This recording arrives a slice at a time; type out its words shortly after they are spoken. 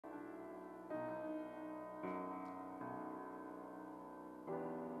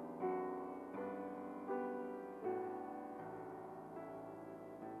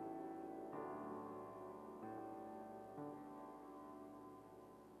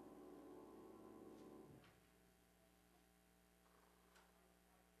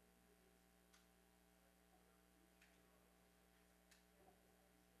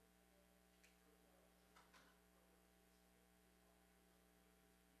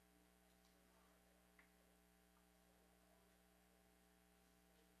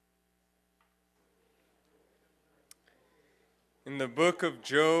In the book of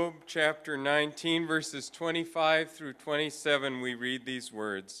Job, chapter 19, verses 25 through 27, we read these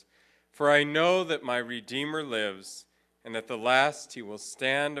words, "For I know that my Redeemer lives, and at the last he will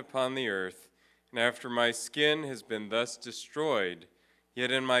stand upon the earth. And after my skin has been thus destroyed,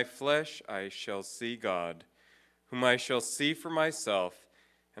 yet in my flesh I shall see God, whom I shall see for myself,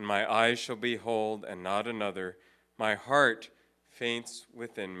 and my eyes shall behold, and not another. My heart faints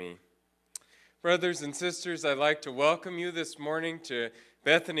within me." Brothers and sisters, I'd like to welcome you this morning to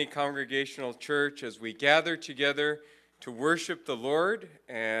Bethany Congregational Church as we gather together to worship the Lord.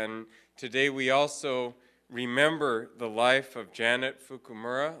 And today we also remember the life of Janet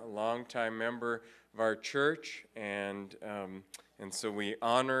Fukumura, a longtime member of our church. And so we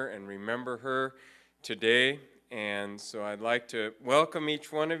honor and remember her today. And so I'd like to welcome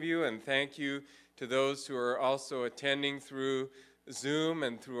each one of you and thank you to those who are also attending through Zoom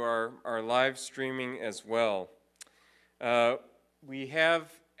and through our live streaming as well. We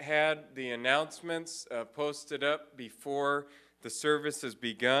have had the announcements posted up before the service has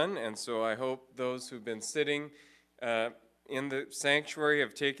begun, and so I hope those who've been sitting in the sanctuary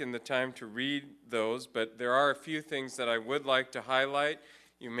have taken the time to read those, but there are a few things that I would like to highlight.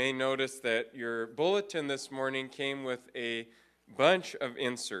 You may notice that your bulletin this morning came with a bunch of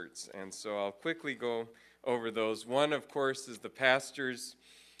inserts, and so I'll quickly go over those. One, of course, is the pastor's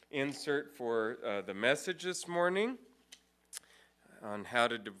insert for the message this morning on how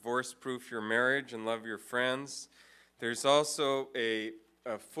to divorce-proof your marriage and love your friends. There's also a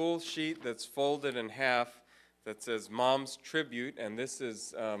full sheet that's folded in half that says Mom's Tribute, and this is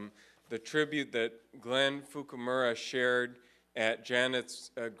the tribute that Glenn Fukumura shared at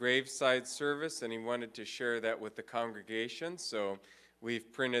Janet's graveside service, and he wanted to share that with the congregation, so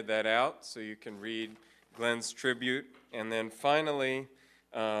we've printed that out so you can read Glenn's tribute. And then finally,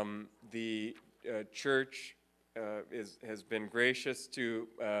 the church has been gracious to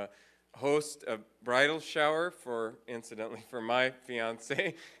host a bridal shower incidentally, for my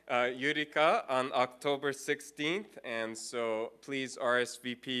fiance, Yurika, on October 16th. And so please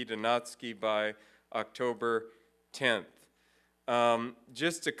RSVP to Natsuki by October 10th.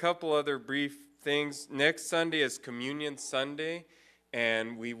 Just a couple other brief things. Next Sunday is Communion Sunday.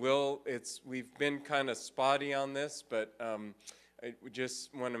 And we've been kind of spotty on this, but I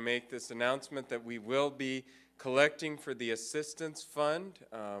just want to make this announcement that we will be collecting for the Assistance Fund,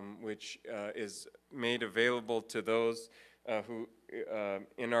 which is made available to those who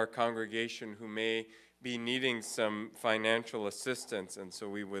in our congregation who may be needing some financial assistance. And so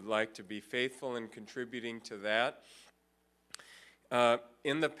we would like to be faithful in contributing to that.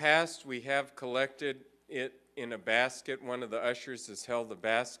 In the past, we have collected it in a basket. One of the ushers has held the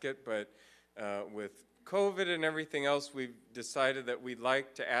basket, but with COVID and everything else, we've decided that we'd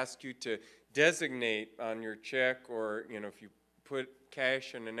like to ask you to designate on your check, or if you put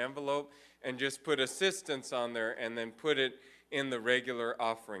cash in an envelope, and just put assistance on there and then put it in the regular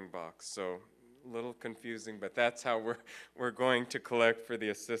offering box. So a little confusing, but that's how we're going to collect for the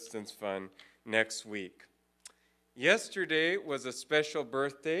Assistance Fund next week. Yesterday was a special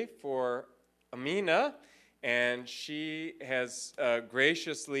birthday for Amina, and she has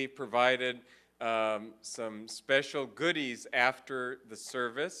graciously provided some special goodies after the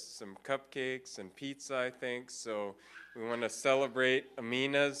service, some cupcakes and pizza, I think. So we want to celebrate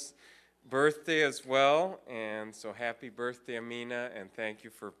Amina's birthday as well. And so happy birthday, Amina, and thank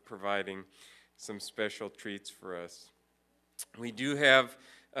you for providing some special treats for us. We do have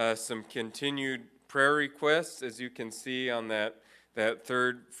some continued prayer requests, as you can see on that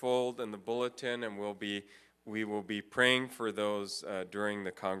third fold in the bulletin, and we will be praying for those during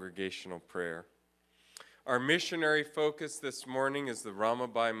the congregational prayer. Our missionary focus this morning is the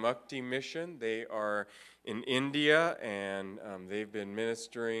Ramabai Mukti mission. They are in India, and they've been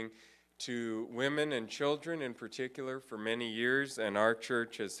ministering to women and children in particular for many years, and our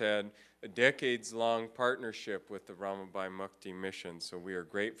church has had a decades-long partnership with the Ramabai Mukti mission, so we are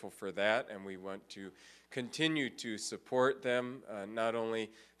grateful for that, and we want to continue to support them, not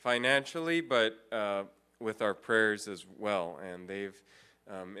only financially, but with our prayers as well. And they've,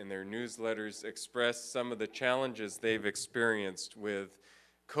 in their newsletters, expressed some of the challenges they've experienced with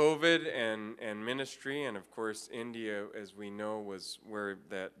COVID and ministry. And of course, India, as we know, was where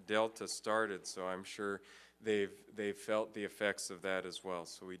that Delta started. So I'm sure they've felt the effects of that as well.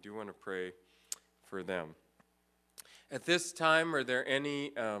 So we do want to pray for them. At this time, are there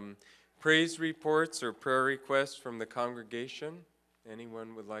any praise reports or prayer requests from the congregation?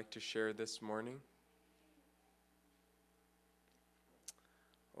 Anyone would like to share this morning?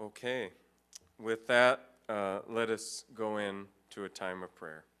 Okay. With that, let us go into a time of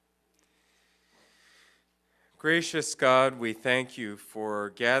prayer. Gracious God, we thank you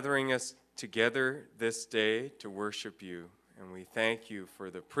for gathering us together this day to worship you. And we thank you for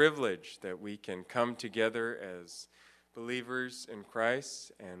the privilege that we can come together as believers in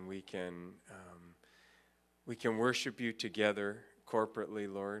Christ, and we can worship you together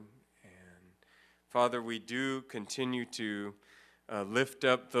corporately, Lord. And Father, we do continue to lift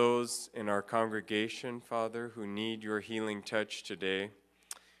up those in our congregation, Father, who need your healing touch today.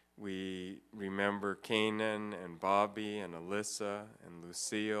 We remember Canaan and Bobby and Alyssa and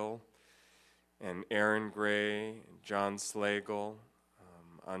Lucille and Aaron Gray, and John Slagle,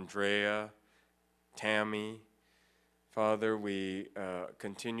 Andrea, Tammy. Father, we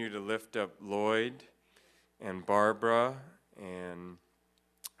continue to lift up Lloyd and Barbara and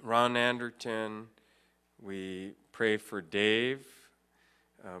Ron Anderton. We pray for Dave,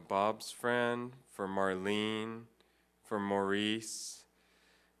 Bob's friend, for Marlene, for Maurice.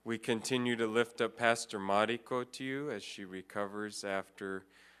 We continue to lift up Pastor Mariko to you as she recovers after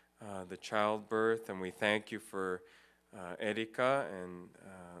the childbirth, and we thank you for Erika, and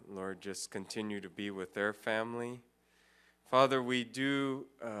Lord, just continue to be with their family. Father, we do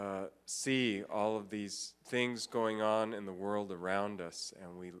see all of these things going on in the world around us,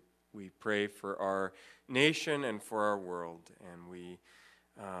 and we pray for our nation and for our world, and we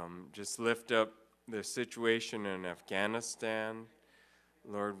just lift up the situation in Afghanistan.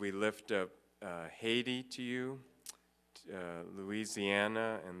 Lord, we lift up Haiti to you,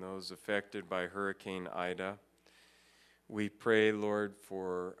 Louisiana, and those affected by Hurricane Ida. We pray, Lord,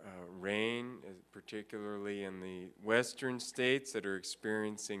 for rain, particularly in the western states that are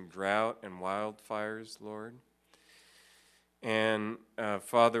experiencing drought and wildfires, Lord. And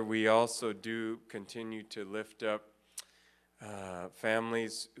Father, we also do continue to lift up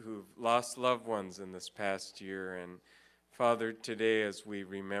families who've lost loved ones in this past year. And Father, today as we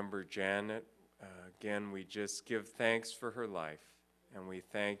remember Janet, again, we just give thanks for her life. And we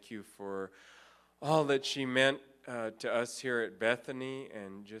thank you for all that she meant to us here at Bethany,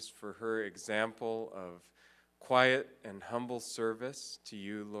 and just for her example of quiet and humble service to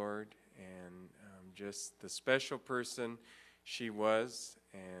you, Lord, and just the special person she was.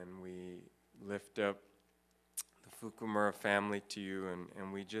 And we lift up the Fukumura family to you,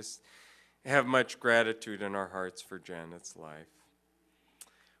 and we just have much gratitude in our hearts for Janet's life.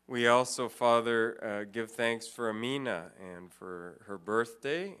 We also, Father, give thanks for Amina and for her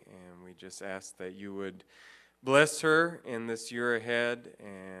birthday, and we just ask that you would bless her in this year ahead,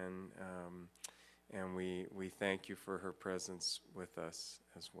 and we thank you for her presence with us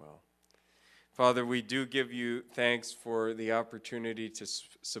as well. Father, we do give you thanks for the opportunity to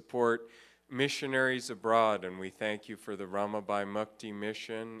support missionaries abroad, and we thank you for the Ramabai Mukti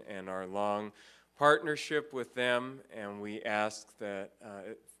mission and our long partnership with them, and we ask that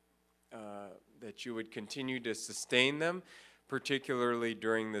that you would continue to sustain them, particularly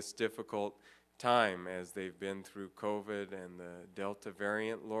during this difficult time as they've been through COVID and the Delta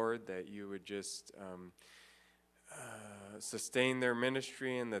variant, Lord, that you would just sustain their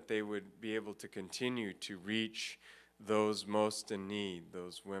ministry, and that they would be able to continue to reach those most in need,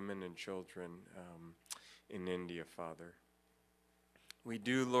 those women and children in India, Father. We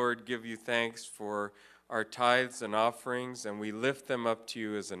do, Lord, give you thanks for our tithes and offerings, and we lift them up to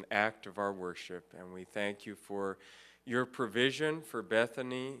you as an act of our worship. And we thank you for your provision for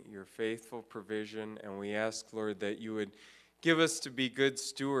Bethany, your faithful provision, and we ask, Lord, that you would give us to be good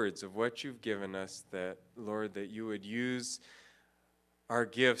stewards of what you've given us, that, Lord, that you would use our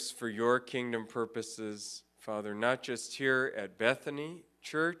gifts for your kingdom purposes, Father, not just here at Bethany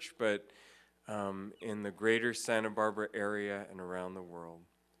Church, but in the greater Santa Barbara area and around the world.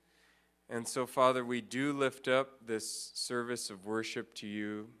 And so, Father, we do lift up this service of worship to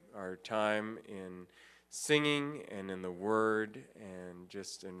you, our time in singing and in the word, and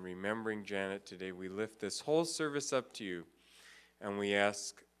just in remembering Janet today. We lift this whole service up to you, and we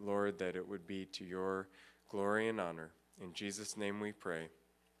ask, Lord, that it would be to your glory and honor. In Jesus' name we pray.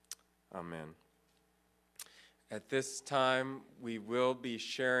 Amen. At this time, we will be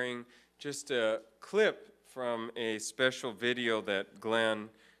sharing just a clip from a special video that Glenn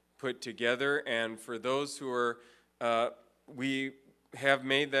put together. And for those who are, we have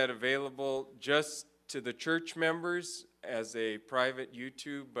made that available just to the church members as a private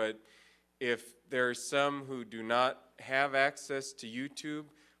YouTube. But if there are some who do not have access to YouTube,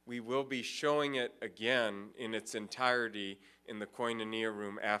 we will be showing it again in its entirety in the Koinonia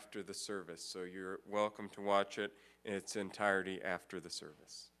room after the service. So you're welcome to watch it in its entirety after the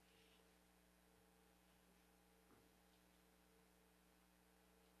service.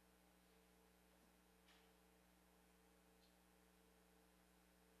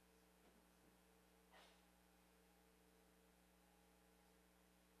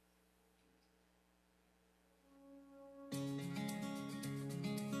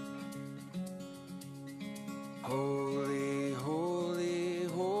 Holy, holy,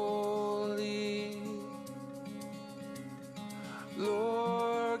 holy,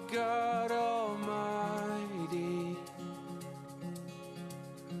 Lord God Almighty.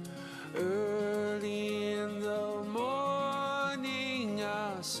 Early in the morning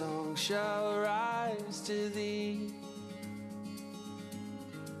our song shall rise to thee.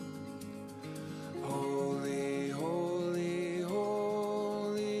 Holy, holy,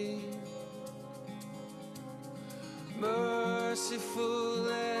 holy, merciful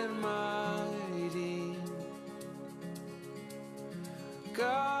and mighty,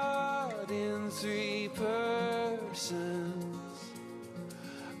 God in three persons,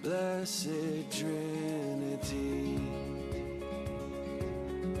 blessed Trinity.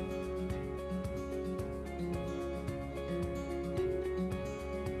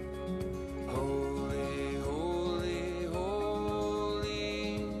 Holy, holy,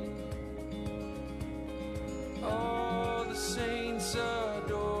 holy, all the saints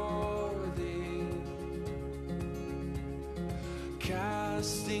adore thee,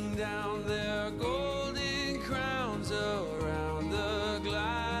 casting down their golden crowns around the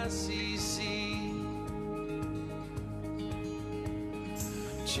glassy sea.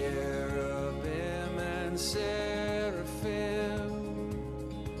 Cherubim and seraphim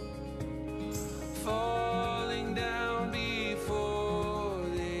falling down before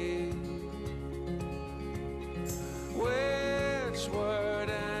thee, witchward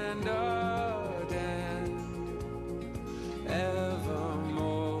and ardent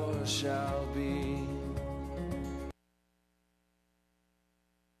evermore shall be.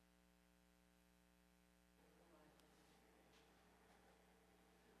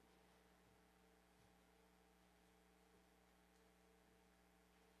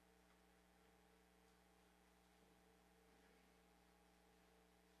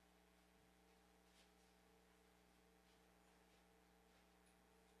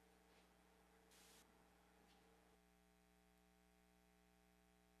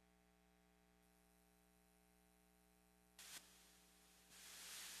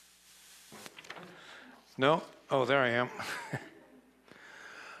 No? Oh, there I am.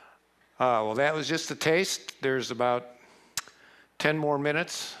 Well, that was just a taste. There's about 10 more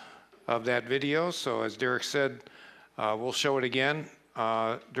minutes of that video. So as Derek said, we'll show it again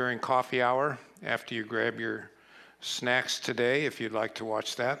during coffee hour after you grab your snacks today, if you'd like to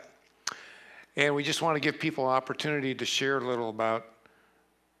watch that. And we just want to give people an opportunity to share a little about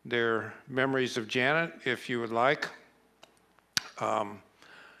their memories of Janet, if you would like.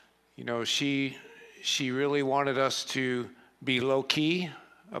 You know, she really wanted us to be low-key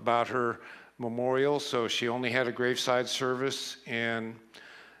about her memorial, so she only had a graveside service, and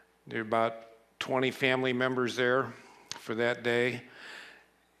there are about 20 family members there for that day.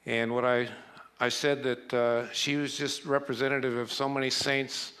 And what I said that she was just representative of so many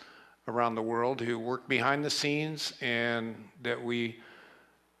saints around the world who work behind the scenes and that we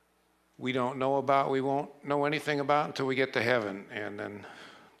don't know about, we won't know anything about until we get to heaven. And then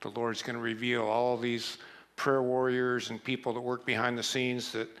the Lord's going to reveal all these prayer warriors and people that work behind the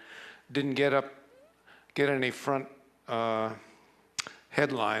scenes that didn't get any front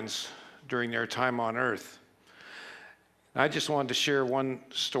headlines during their time on earth. I just wanted to share one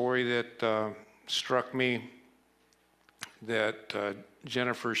story that struck me that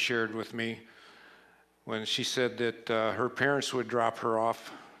Jennifer shared with me when she said that her parents would drop her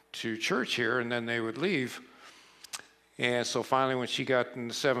off to church here and then they would leave. And so finally when she got in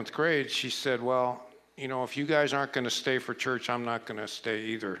the 7th grade, she said, well, you know, if you guys aren't going to stay for church, I'm not going to stay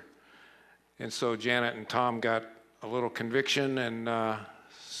either. And so Janet and Tom got a little conviction, and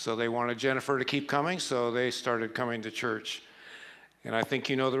so they wanted Jennifer to keep coming, so they started coming to church. And I think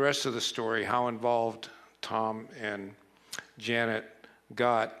you know the rest of the story, how involved Tom and Janet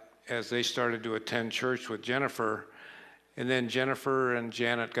got as they started to attend church with Jennifer. And then Jennifer and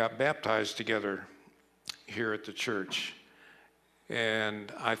Janet got baptized together here at the church.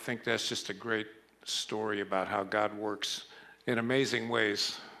 And I think that's just a great story about how God works in amazing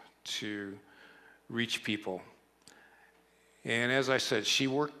ways to reach people. And as I said, she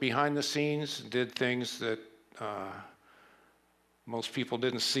worked behind the scenes, did things that most people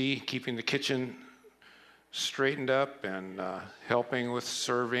didn't see, keeping the kitchen straightened up and helping with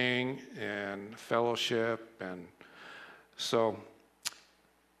serving and fellowship. And so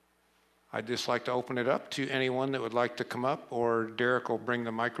I'd just like to open it up to anyone that would like to come up, or Derek will bring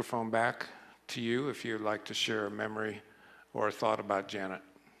the microphone back to you if you'd like to share a memory or a thought about Janet.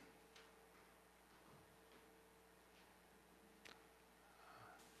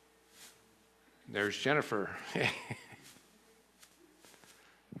 There's Jennifer.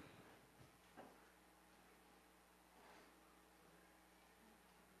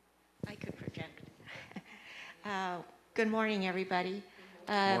 could project. Good morning, everybody.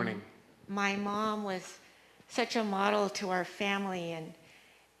 Morning. My mom was such a model to our family, and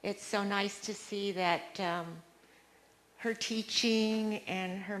it's so nice to see that her teaching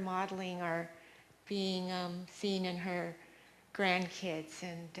and her modeling are being seen in her grandkids.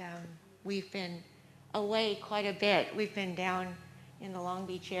 And we've been away quite a bit. We've been down in the Long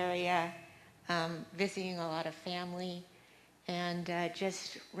Beach area visiting a lot of family and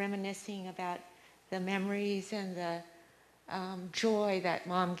just reminiscing about the memories and the joy that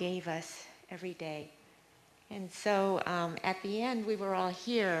Mom gave us every day. And so at the end, we were all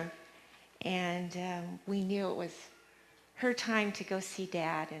here, and we knew it was her time to go see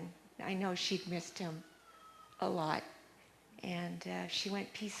Dad, and I know she'd missed him a lot. And she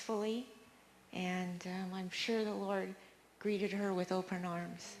went peacefully, and I'm sure the Lord greeted her with open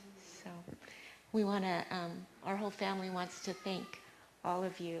arms. So we want to, our whole family wants to thank all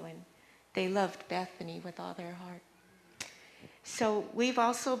of you, and they loved Bethany with all their heart. So we've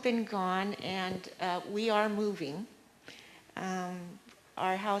also been gone, and we are moving.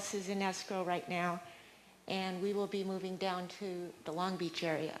 Our house is in escrow right now, and we will be moving down to the Long Beach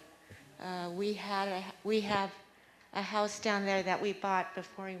area. We have a house down there that we bought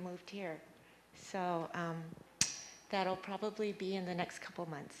before we moved here. So that'll probably be in the next couple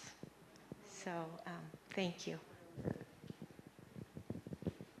months. So thank you.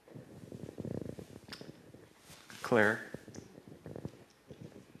 Claire.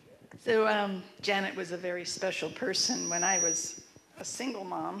 So Janet was a very special person. When I was a single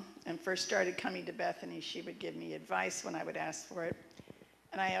mom and first started coming to Bethany, she would give me advice when I would ask for it,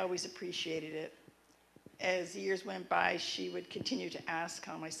 and I always appreciated it. As years went by, she would continue to ask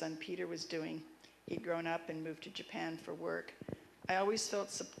how my son Peter was doing. He'd grown up and moved to Japan for work. I always felt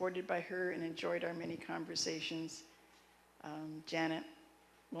supported by her and enjoyed our many conversations. Janet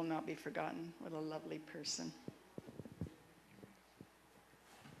will not be forgotten. What a lovely person.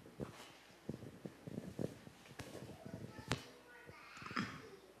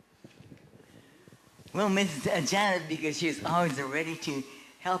 Well, Miss Janet, because she was always ready to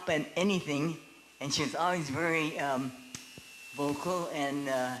help in anything, and she was always very vocal and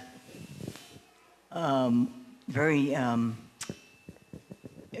very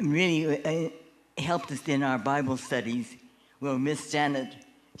really helped us in our Bible studies. Well, Miss Janet,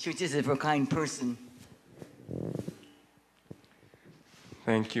 she was just a very kind person.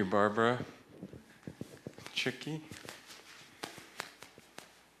 Thank you, Barbara. Chicky.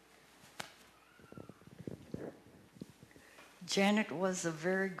 Janet was a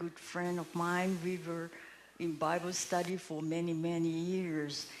very good friend of mine. We were in Bible study for many, many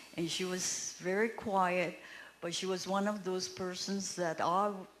years, and she was very quiet, but she was one of those persons that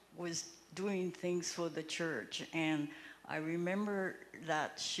was doing things for the church. And I remember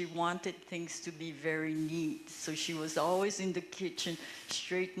that she wanted things to be very neat, so she was always in the kitchen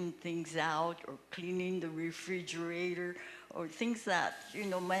straightening things out or cleaning the refrigerator or things that, you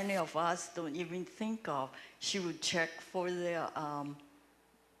know, many of us don't even think of. She would check for the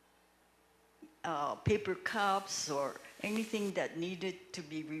paper cups or anything that needed to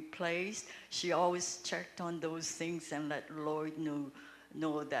be replaced. She always checked on those things and let Lloyd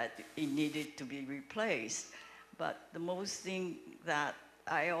know that it needed to be replaced. But the most thing that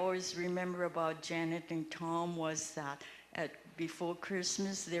I always remember about Janet and Tom was that before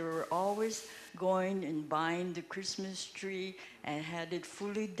Christmas, they were always going and buying the Christmas tree and had it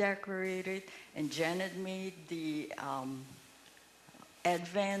fully decorated. And Janet made the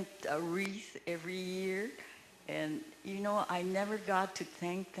Advent wreath every year. And, you know, I never got to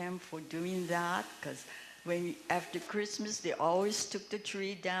thank them for doing that, because after Christmas, they always took the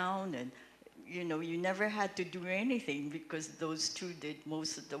tree down, and, you know, you never had to do anything because those two did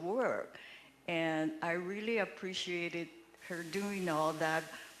most of the work. And I really appreciated her doing all that.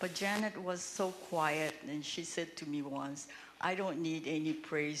 But Janet was so quiet, and she said to me once, "I don't need any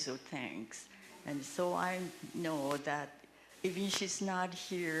praise or thanks." And so I know that even she's not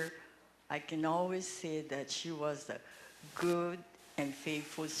here, I can always say that she was a good and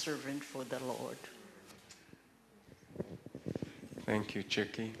faithful servant for the Lord. Thank you,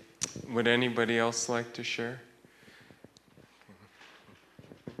 Chicky. Would anybody else like to share?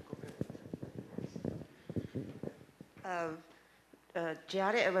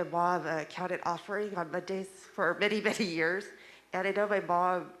 Janet and my mom counted offering on Mondays for many, many years. And I know my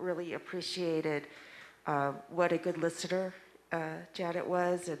mom really appreciated what a good listener Janet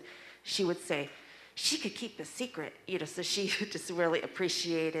was. And she would say she could keep the secret, you know, so she just really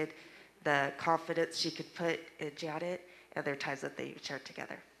appreciated the confidence she could put in Janet and their times that they shared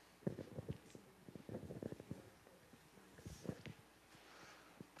together.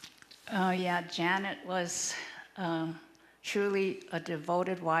 Yeah, Janet was truly a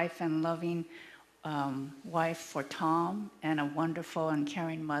devoted wife and loving wife for Tom, and a wonderful and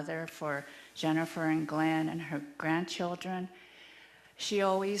caring mother for Jennifer and Glenn and her grandchildren. She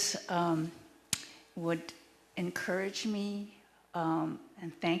always would encourage me and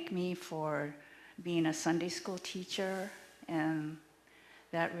thank me for being a Sunday school teacher, and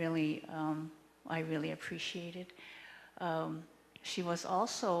that really, I really appreciated. She was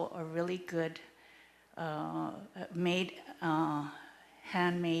also a really good handmade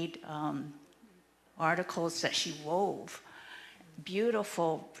articles that she wove.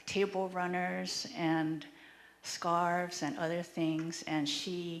 Beautiful table runners and scarves and other things. And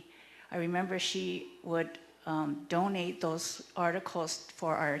I remember she would donate those articles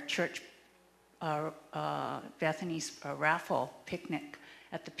for our church, Bethany's raffle picnic,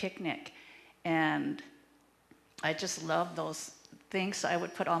 at the picnic. And I just love those things. So I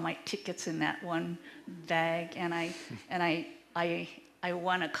would put all my tickets in that one bag, and I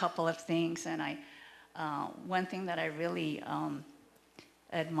won a couple of things. And one thing that I really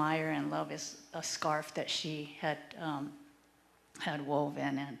admire and love is a scarf that she had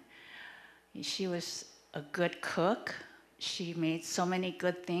woven, and she was a good cook. She made so many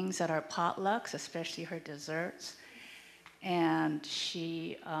good things at our potlucks, especially her desserts. And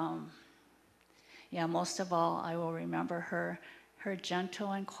she, most of all, I will remember her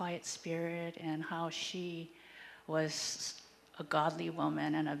gentle and quiet spirit, and how she was a godly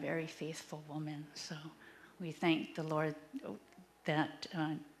woman and a very faithful woman. So we thank the Lord that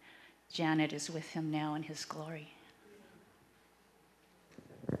Janet is with him now in his glory.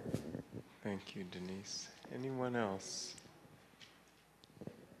 Thank you, Denise. Anyone else?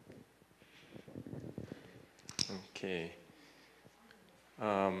 Okay.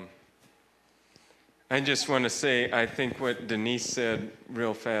 I just want to say, I think what Denise said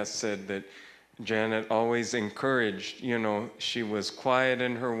real fast, said that Janet always encouraged, she was quiet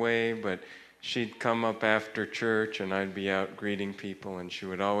in her way, but she'd come up after church and I'd be out greeting people, and she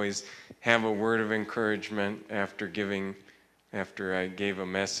would always have a word of encouragement after I gave a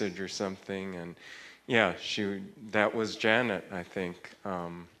message or something. And yeah, that was Janet, I think.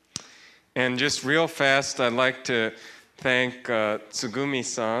 And just real fast, I'd like to thank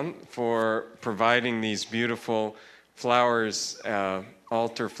Tsugumi-san for providing these beautiful flowers,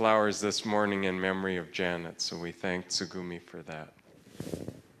 altar flowers this morning in memory of Janet. So we thank Tsugumi for that.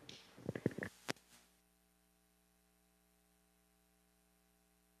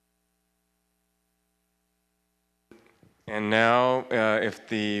 And now, if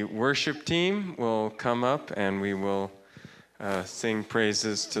the worship team will come up, and we will sing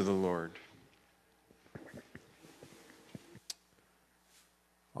praises to the Lord.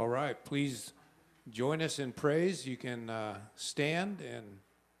 All right, please join us in praise. You can stand,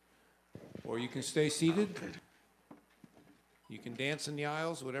 or you can stay seated. You can dance in the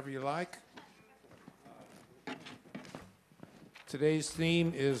aisles, whatever you like. Today's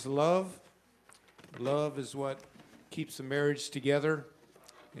theme is love. Love is what keeps a marriage together,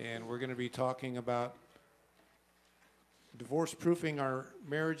 and we're going to be talking about divorce-proofing our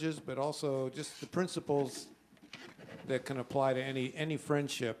marriages, but also just the principles that can apply to any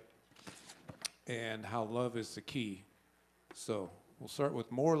friendship, and how love is the key. So we'll start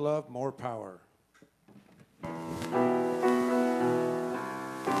with more love, more power.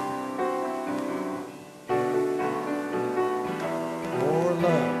 More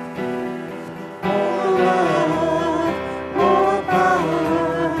love.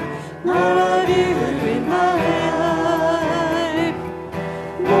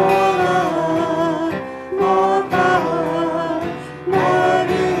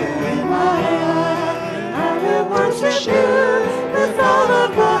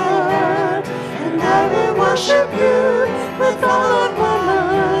 Worship you with all of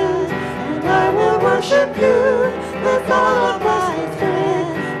my mind, and I will worship you with all of my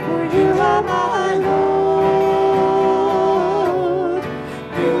strength, for you are my Lord.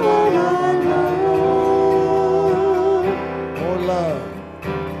 You are my Lord. More love.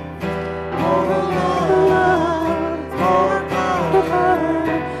 More love, more power,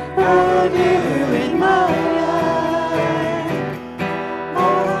 of you in my life.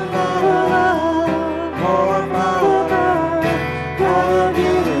 More love, more power, of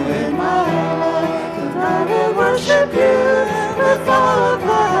you in my life. And I will worship you with all of my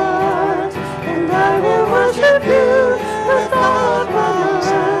heart, and I will worship you with all of my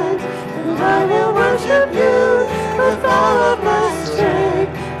mind, and I will worship you with all of my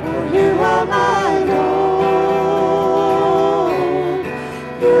strength, for you are my Lord.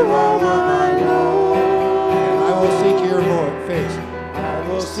 You are my Lord. I will seek your face. I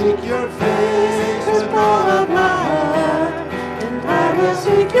will seek your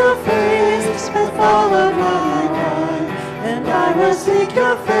seek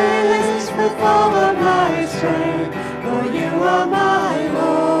your face with all of my strength, for you are my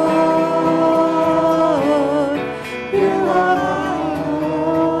Lord. You are my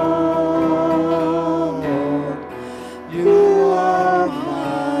Lord. You are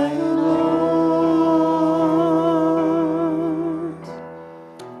my Lord.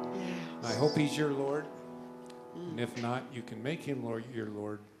 I hope he's your Lord. And if not, you can make him Lord, your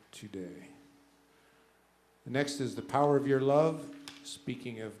Lord today. The next is the power of your love,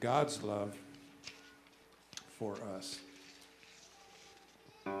 speaking of God's love for us.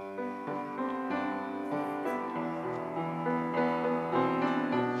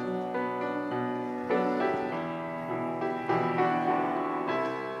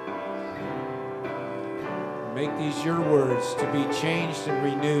 Make these your words to be changed and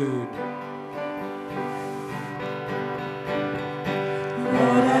renewed.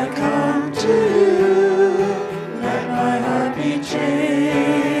 Lord, I come to you, let my heart be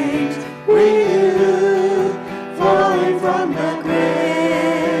changed, renewed, flowing from the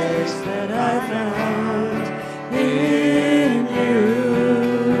grace that I found in you.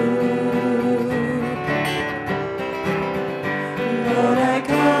 Lord, I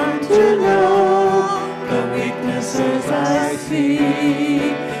come to know the weaknesses I see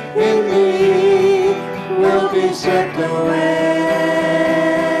in me will be stripped away.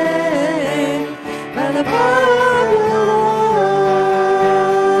 The power of your love,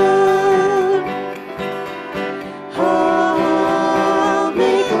 hold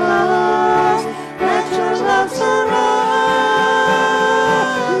me close, let your love surround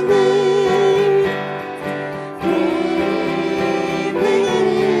me, bring me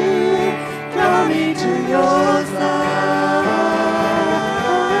near, draw me to your side,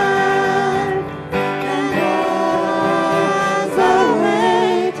 and as I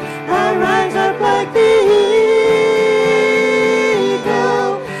wait, I rise up like the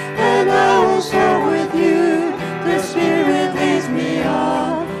eagle, and I will soar with you. The Spirit leads me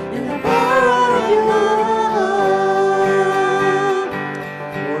on in the power of your love.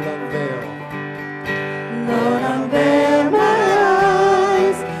 Lord, unveil. Lord, unveil my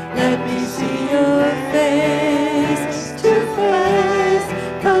eyes. Let me see your face to face,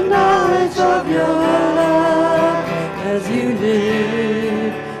 the knowledge of your love as you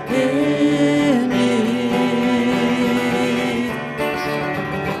live in me.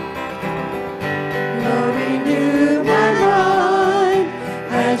 Lord, renew my mind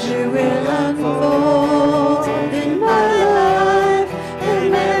as you will unfold in my life and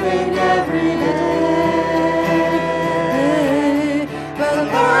living every day. By the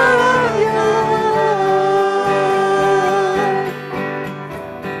power of your love,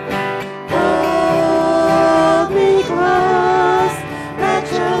 hold me close, let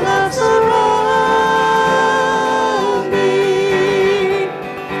your love surround me.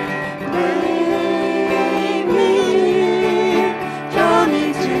 Bring me near, draw me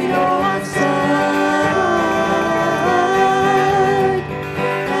to your side,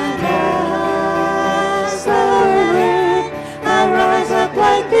 and as I wait, I rise up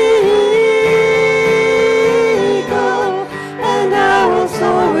like the eagle, and I will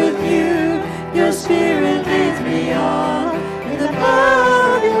soar with you. Your Spirit leads me on in the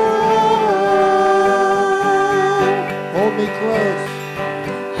power of your love. Hold me close.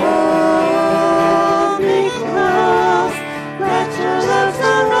 Hold me close, let your love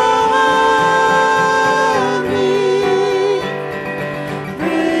surround me.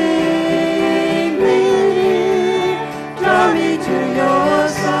 Bring me near, draw me to your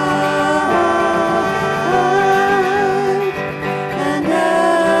side, and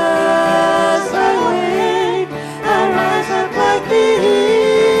as I wait, I rise up like the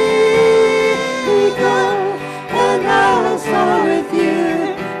eagle, and I will soar with you.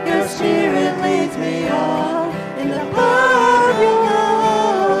 Your Spirit leads me on in the power of your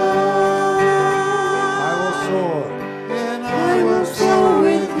I will love. soar. And I will soar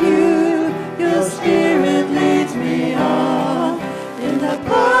with you. Your Spirit leads me on in the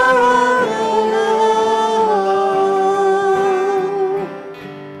power of your love.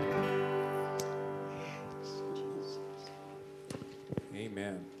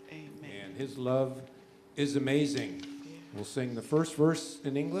 Amen. And his love is amazing. We'll sing the first verse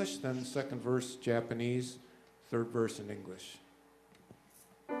in English, then the second verse Japanese, third verse in English.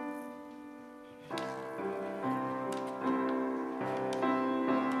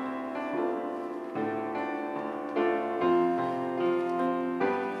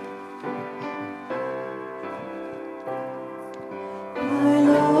 My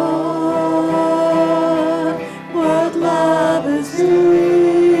Lord, what love is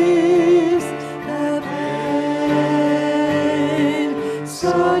this? The pain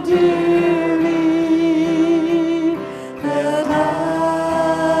dearly that I,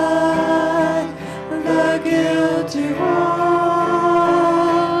 the guilty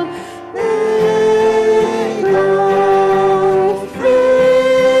one, may go free.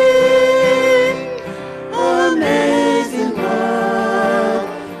 Amazing love,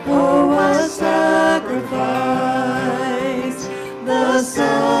 oh what sacrifice the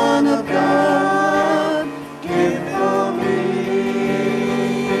Son of God gave for me.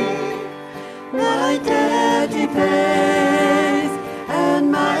 My debt he pays,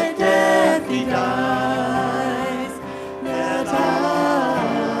 and my death he dies, that I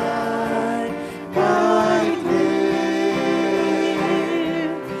might live,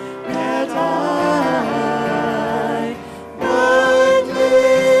 that I might live.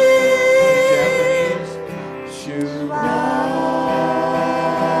 Shura,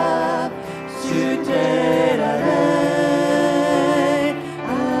 Suterare,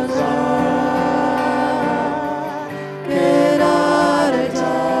 Azar,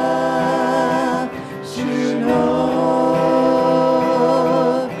 Kerareta, Shuno,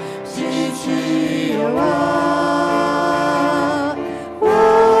 Shichiwa,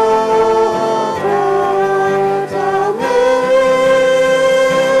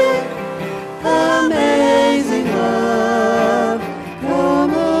 amazing love,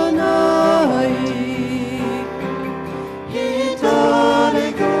 Komonoi,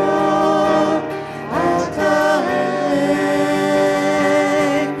 Hitoreko, Atae,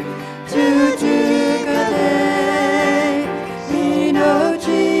 Tutukade,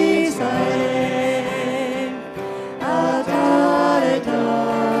 Inochi Sae, Atareta,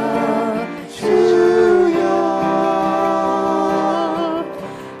 Shuyo,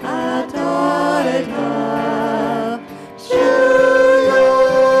 Atareta, Shuyo.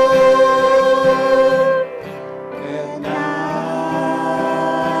 And now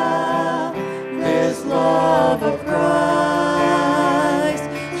this love of Christ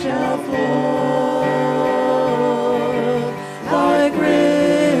shall flow like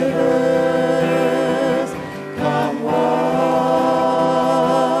rivers. Come wash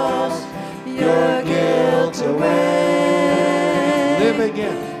your guilt away. Live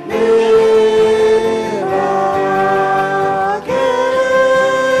again. Live again.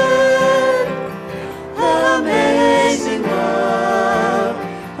 Amazing love,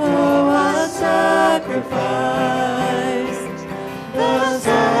 oh what sacrifice the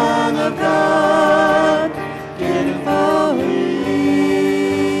Son of God gave for me.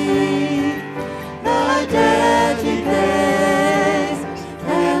 My debt he pays,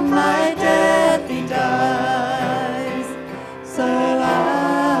 and my death he dies, so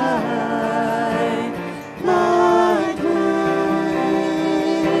I might live,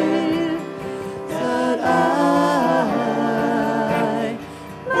 that I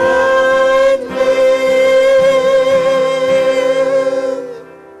might live.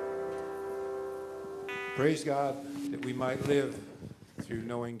 Praise God that we might live through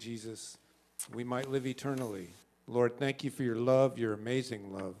knowing Jesus. We might live eternally. Lord, thank you for your love, your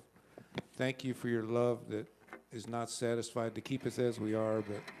amazing love. Thank you for your love that is not satisfied to keep us as we are,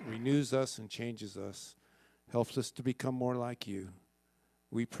 but renews us and changes us, helps us to become more like you.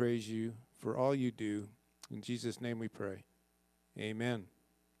 We praise you for all you do. In Jesus' name we pray. Amen.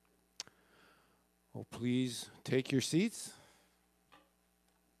 Oh, please take your seats.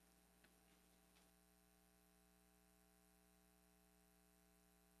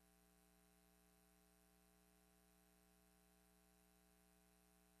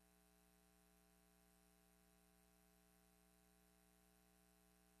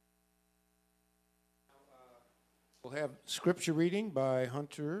 We'll have scripture reading by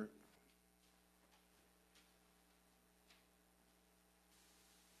Hunter.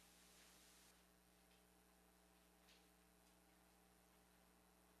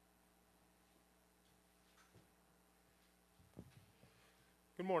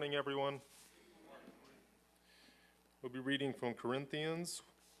 Good morning, everyone. We'll be reading from Corinthians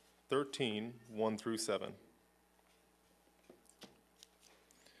 13, 1 through 7.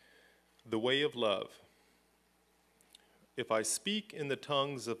 The way of love. If I speak in the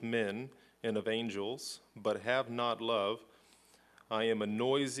tongues of men and of angels, but have not love, I am a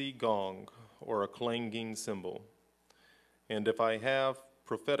noisy gong or a clanging cymbal. And if I have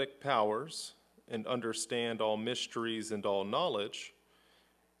prophetic powers and understand all mysteries and all knowledge,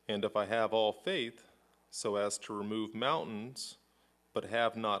 and if I have all faith so as to remove mountains, but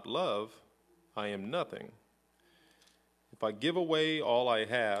have not love, I am nothing. If I give away all I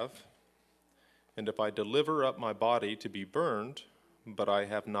have, and if I deliver up my body to be burned, but I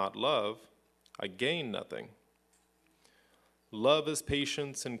have not love, I gain nothing. Love is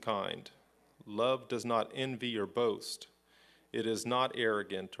patient and kind. Love does not envy or boast. It is not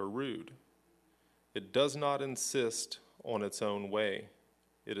arrogant or rude. It does not insist on its own way.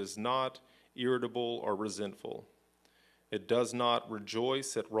 It is not irritable or resentful. It does not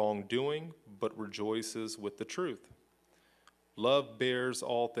rejoice at wrongdoing, but rejoices with the truth. Love bears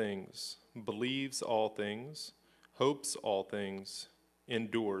all things, believes all things, hopes all things,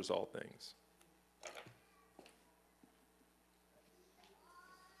 endures all things.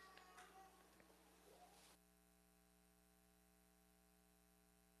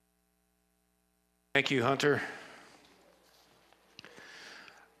 Thank you, Hunter.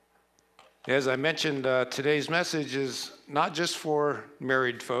 As I mentioned, today's message is not just for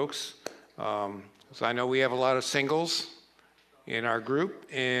married folks. So I know we have a lot of singles in our group,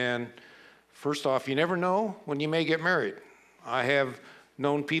 and first off, you never know when you may get married. I have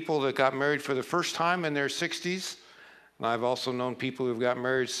known people that got married for the first time in their 60s, and I've also known people who've got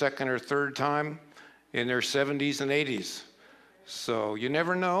married second or third time in their 70s and 80s. So you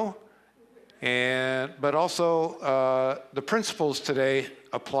never know. But also, the principles today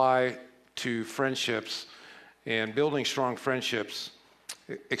apply to friendships and building strong friendships,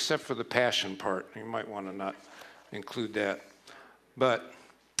 except for the passion part. You might want to not include that. But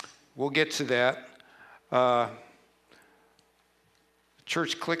we'll get to that.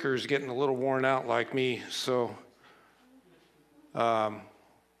 Church clicker is getting a little worn out like me, so I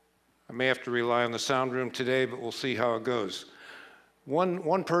may have to rely on the sound room today, but we'll see how it goes.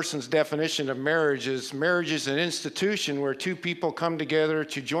 One person's definition of marriage is an institution where two people come together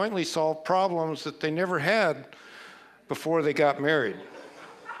to jointly solve problems that they never had before they got married.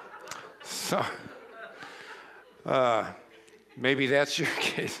 So maybe that's your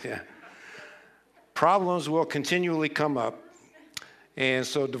case. Yeah. Problems will continually come up, and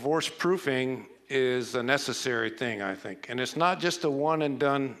so divorce proofing is a necessary thing, I think. And it's not just a one and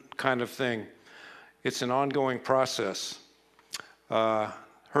done kind of thing. It's an ongoing process.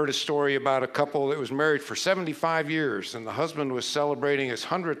 Heard a story about a couple that was married for 75 years, and the husband was celebrating his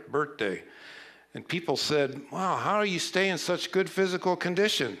 100th birthday. And people said, "Wow, how do you stay in such good physical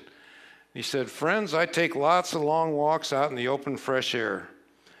condition?" He said, "Friends, I take lots of long walks out in the open, fresh air."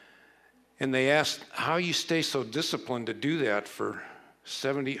 And they asked, "How you stay so disciplined to do that for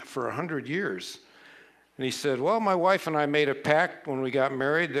 100 years?" And he said, "Well, my wife and I made a pact when we got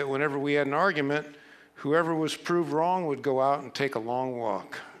married that whenever we had an argument, whoever was proved wrong would go out and take a long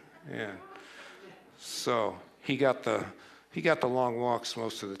walk." Yeah. So he got the long walks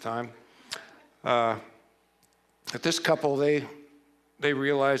most of the time. At this couple, they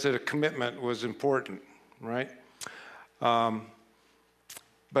realized that a commitment was important, right?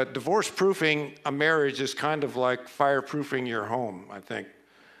 But divorce proofing a marriage is kind of like fireproofing your home, I think.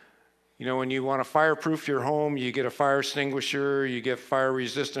 You know, when you want to fireproof your home, you get a fire extinguisher, you get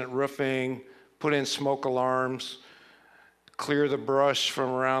fire-resistant roofing, put in smoke alarms, clear the brush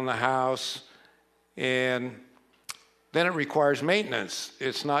from around the house, and then it requires maintenance.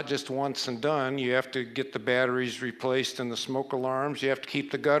 It's not just once and done. You have to get the batteries replaced in the smoke alarms. You have to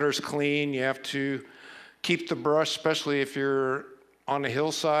keep the gutters clean. You have to keep the brush, especially if you're on a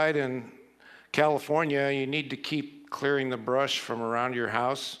hillside in California, you need to keep clearing the brush from around your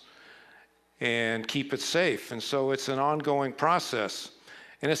house and keep it safe. And so it's an ongoing process.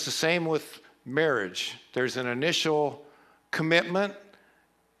 And it's the same with marriage. There's an initial commitment,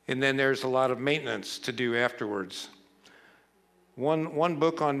 and then there's a lot of maintenance to do afterwards. One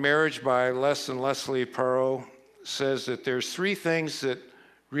book on marriage by Les and Leslie Perot says that there's 3 things that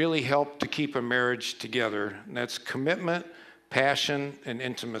really help to keep a marriage together, and that's commitment, passion, and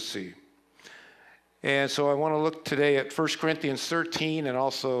intimacy. And so I want to look today at 1 Corinthians 13 and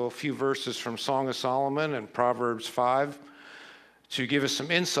also a few verses from Song of Solomon and Proverbs 5 to give us some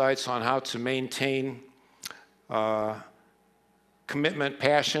insights on how to maintain commitment,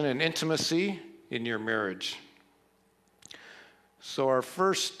 passion, and intimacy in your marriage. So our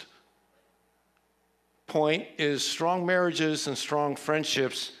first point is strong marriages and strong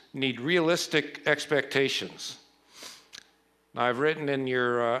friendships need realistic expectations. Now, I've written in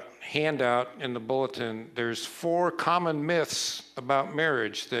your handout in the bulletin, there's 4 common myths about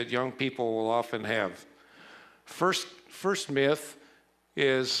marriage that young people will often have. First myth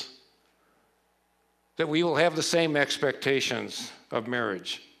is that we will have the same expectations of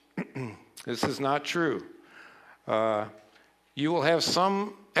marriage. This is not true. You will have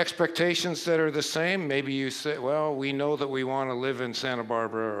some expectations that are the same. Maybe you say, well, we know that we want to live in Santa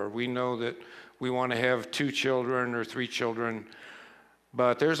Barbara, or we know that we want to have 2 children or 3 children.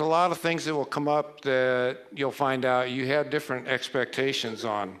 But there's a lot of things that will come up that you'll find out you had different expectations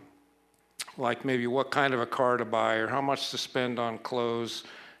on. like maybe what kind of a car to buy, or how much to spend on clothes,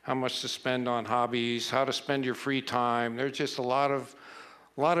 how much to spend on hobbies, how to spend your free time. There's just a lot of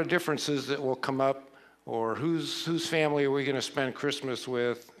differences that will come up, or whose family are we going to spend Christmas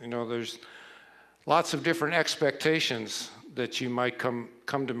with? You know, there's lots of different expectations that you might come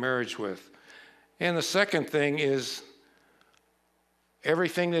to marriage with. And the second thing is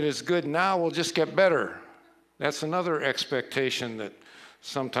everything that is good now will just get better. That's another expectation that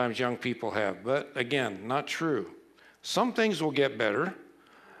sometimes young people have, but again, not true. Some things will get better,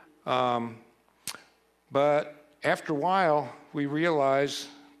 but after a while, we realize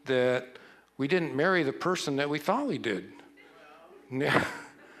that we didn't marry the person that we thought we did.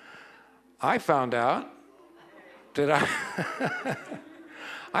 I found out that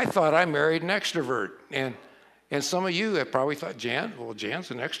I thought I married an extrovert, and some of you have probably thought,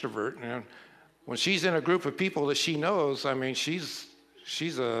 Jan's an extrovert. And when she's in a group of people that she knows, I mean, she's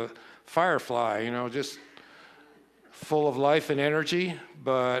a firefly, you know, just full of life and energy.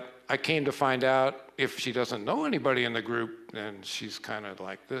 But I came to find out if she doesn't know anybody in the group, then she's kind of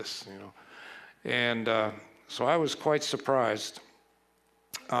like this, you know. And so I was quite surprised.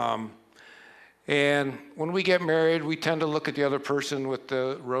 And when we get married, we tend to look at the other person with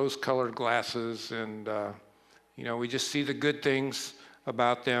the rose-colored glasses, and you know, we just see the good things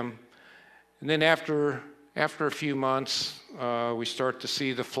about them. And then after a few months, we start to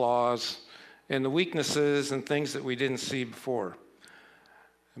see the flaws and the weaknesses and things that we didn't see before.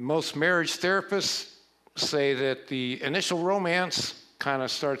 Most marriage therapists say that the initial romance kind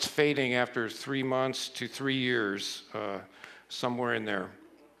of starts fading after 3 months to 3 years, somewhere in there.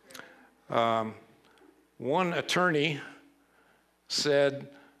 One attorney said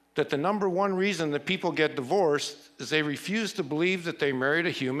that the number one reason that people get divorced is they refuse to believe that they married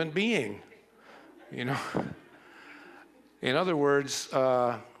a human being. You know, in other words,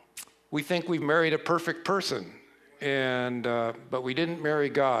 we think we've married a perfect person, and but we didn't marry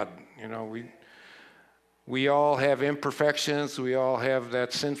God. You know, we all have imperfections. We all have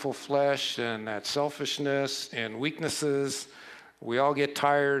that sinful flesh and that selfishness and weaknesses. We all get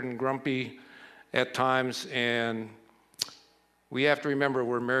tired and grumpy at times, and we have to remember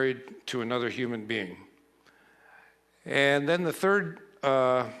we're married to another human being. And then the third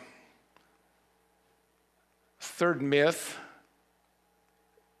myth,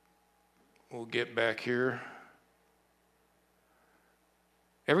 we'll get back here.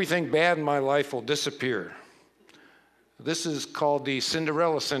 Everything bad in my life will disappear. This is called the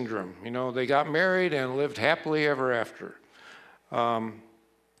Cinderella syndrome. You know, they got married and lived happily ever after.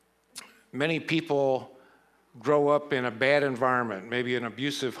 Many people grow up in a bad environment, maybe an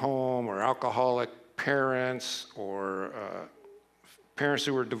abusive home or alcoholic parents, or parents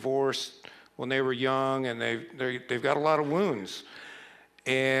who were divorced when they were young, and they've got a lot of wounds.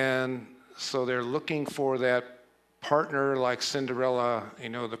 And so they're looking for that partner like Cinderella, you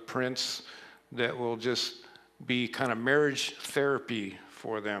know, the prince that will just be kind of marriage therapy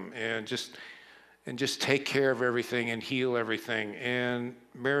for them and just take care of everything and heal everything. And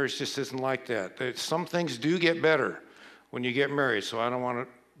marriage just isn't like that. Some things do get better when you get married, so I don't want to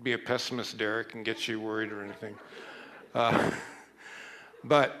be a pessimist, Derek, and get you worried or anything.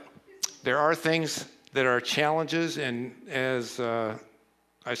 But there are things that are challenges, and as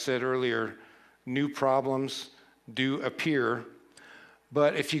I said earlier, new problems do appear.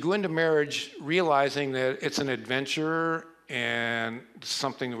 But if you go into marriage realizing that it's an adventure and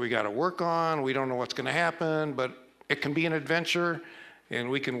something that we got to work on, we don't know what's going to happen, but it can be an adventure, and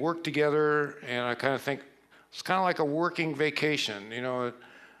we can work together. And I kind of think it's kind of like a working vacation. You know,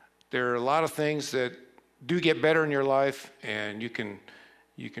 there are a lot of things that do get better in your life, and you can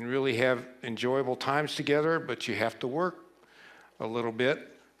really have enjoyable times together, but you have to work a little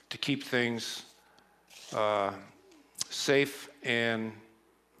bit to keep things safe and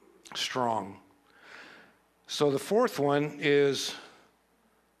strong. So the fourth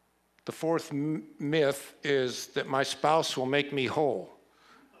myth is that my spouse will make me whole.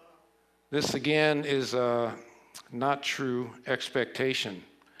 This again is a not true expectation.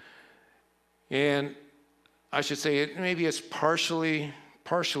 And I should say maybe it's partially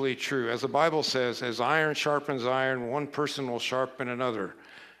true. As the Bible says, as iron sharpens iron, one person will sharpen another.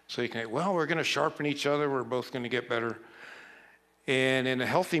 So you can say, well, we're going to sharpen each other. We're both going to get better. And in a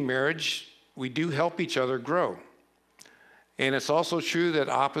healthy marriage, we do help each other grow. And it's also true that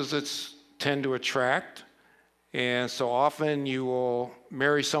opposites tend to attract. And so often you will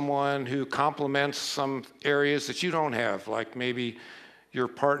marry someone who complements some areas that you don't have, like maybe your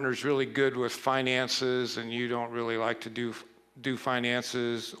partner's really good with finances and you don't really like to do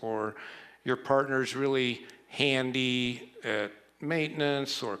finances, or your partner's really handy at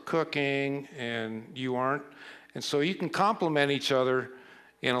maintenance or cooking and you aren't. And so you can complement each other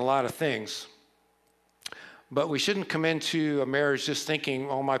in a lot of things. But we shouldn't come into a marriage just thinking,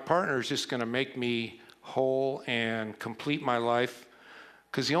 oh, my partner is just going to make me whole and complete my life.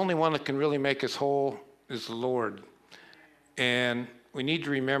 Because the only one that can really make us whole is the Lord. And we need to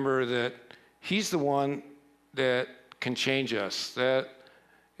remember that He's the one that can change us. That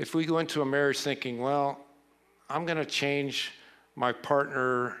if we go into a marriage thinking, well, I'm going to change my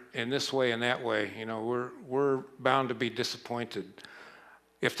partner in this way and that way, you know, we're bound to be disappointed.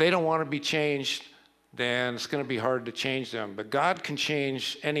 If they don't want to be changed, then it's going to be hard to change them. But God can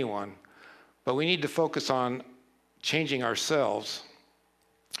change anyone. But we need to focus on changing ourselves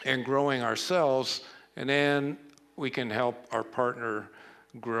and growing ourselves, and then we can help our partner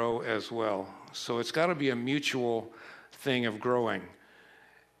grow as well. So it's got to be a mutual thing of growing.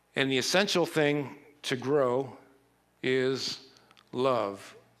 And the essential thing to grow is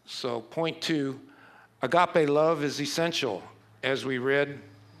love. So point 2, agape love is essential. As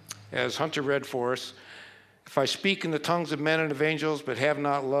Hunter read for us, if I speak in the tongues of men and of angels but have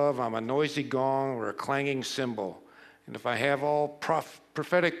not love, I'm a noisy gong or a clanging cymbal. And if I have all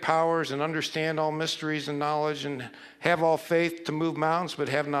prophetic powers and understand all mysteries and knowledge and have all faith to move mountains but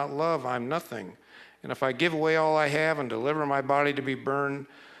have not love, I'm nothing. And if I give away all I have and deliver my body to be burned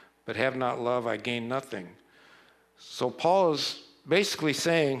but have not love, I gain nothing. So Paul is basically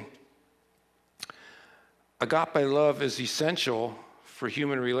saying agape love is essential for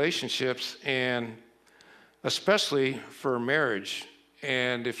human relationships and especially for marriage.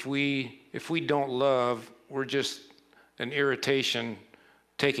 And if we don't love, we're just an irritation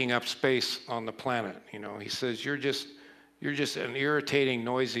taking up space on the planet. You know, he says you're just an irritating,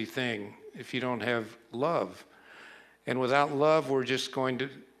 noisy thing if you don't have love. And without love, we're just going to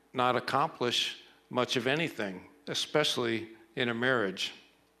not accomplish much of anything, especially in a marriage.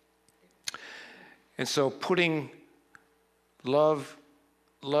 And so putting love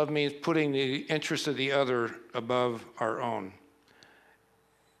means putting the interest of the other above our own.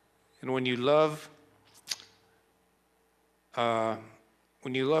 And when you love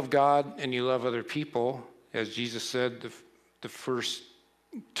God and you love other people, as Jesus said, the first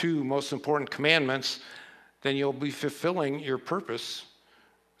 2 most important commandments, then you'll be fulfilling your purpose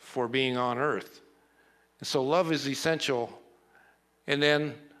for being on earth. And so love is essential. And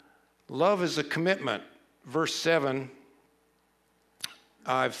then love is a commitment. Verse 7,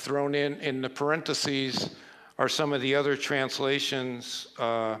 I've thrown in the parentheses are some of the other translations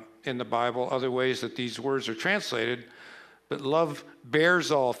in the Bible, other ways that these words are translated. But love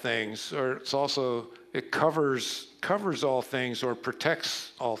bears all things, or it covers all things or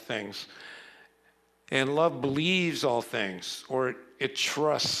protects all things. And love believes all things, or it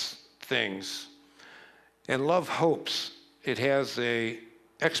trusts things. And love hopes. It has a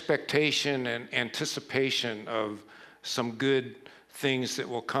expectation and anticipation of some good things that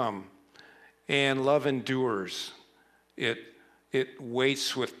will come. And love endures. It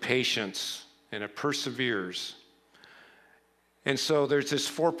waits with patience and it perseveres. And so there's this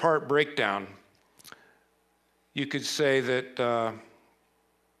 4-part breakdown. You could say that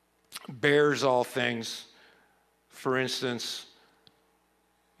bears all things. For instance,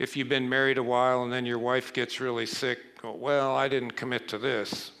 if you've been married a while and then your wife gets really sick, go, well, I didn't commit to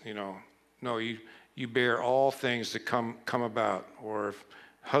this. You know, no, you bear all things that come about. Or if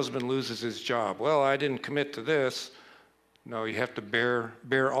husband loses his job, well, I didn't commit to this. No, you have to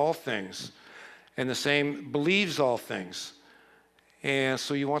bear all things. And the same believes all things. And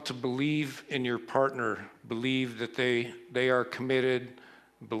so you want to believe in your partner, believe that they are committed,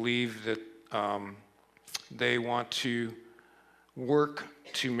 believe that they want to work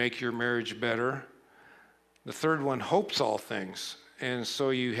to make your marriage better. The third one, hopes all things. And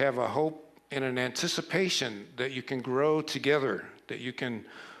so you have a hope and an anticipation that you can grow together, that you can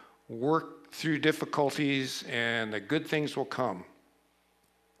work through difficulties and that good things will come.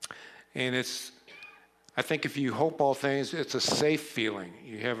 And I think if you hope all things, it's a safe feeling.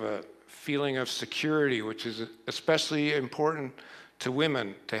 You have a feeling of security, which is especially important to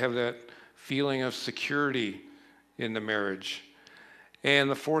women, to have that feeling of security in the marriage.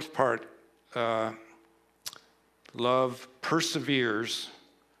 And the fourth part, love perseveres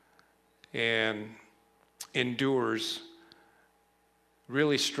and endures,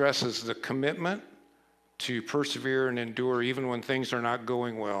 really stresses the commitment to persevere and endure even when things are not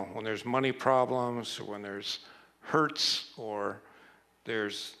going well, when there's money problems, or when there's hurts, or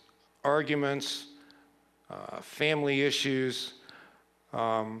there's arguments, family issues.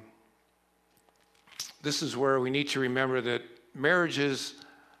 This is where we need to remember that marriage is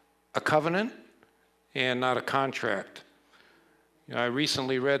a covenant and not a contract. I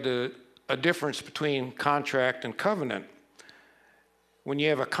recently read a difference between contract and covenant. When you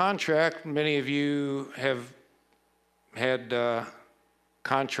have a contract, many of you have had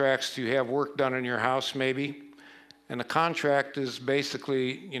contracts to have work done in your house maybe. And the contract is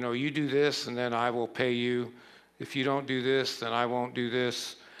basically, you do this and then I will pay you. If you don't do this, then I won't do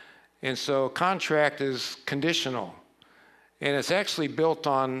this. And so contract is conditional. And it's actually built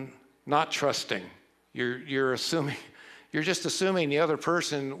on not trusting. You're just assuming the other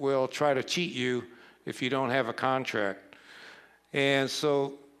person will try to cheat you if you don't have a contract. And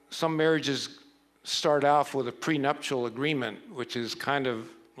so some marriages start off with a prenuptial agreement, which is kind of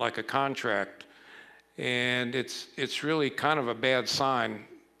like a contract. And it's really kind of a bad sign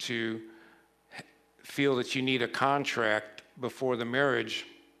to feel that you need a contract before the marriage,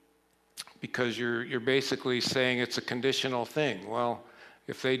 because you're basically saying it's a conditional thing. Well,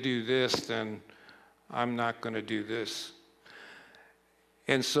 if they do this, then I'm not going to do this.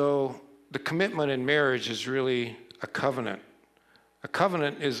 And so the commitment in marriage is really a covenant. A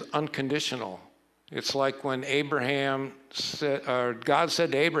covenant is unconditional. It's like when God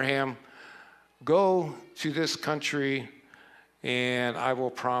said to Abraham, go to this country and I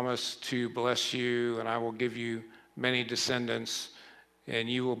will promise to bless you and I will give you many descendants and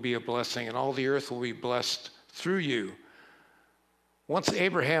you will be a blessing and all the earth will be blessed through you. Once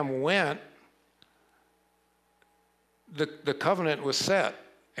Abraham went, the covenant was set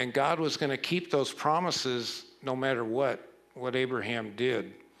and God was going to keep those promises no matter what Abraham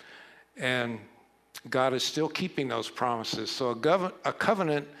did. And God is still keeping those promises. So a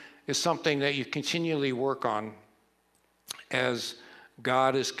covenant is something that you continually work on as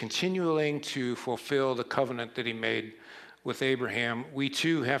God is continuing to fulfill the covenant that he made with Abraham. We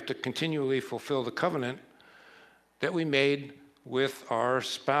too have to continually fulfill the covenant that we made with our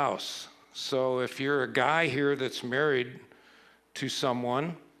spouse. So if you're a guy here that's married to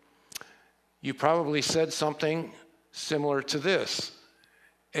someone, you probably said something similar to this.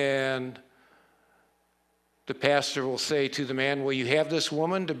 And the pastor will say to the man, will you have this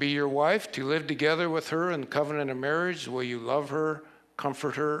woman to be your wife, to live together with her in the covenant of marriage? Will you love her,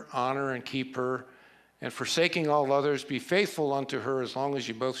 comfort her, honor and keep her, and forsaking all others, be faithful unto her as long as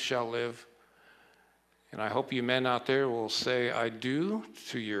you both shall live? And I hope you men out there will say, I do,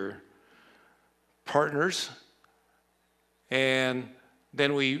 to your partners. And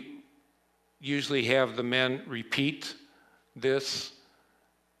then we usually have the men repeat this.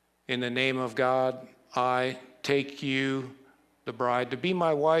 In the name of God, I take you, the bride, to be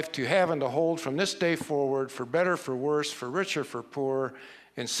my wife, to have and to hold from this day forward, for better, for worse, for richer, for poor,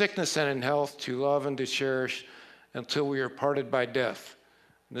 in sickness and in health, to love and to cherish until we are parted by death.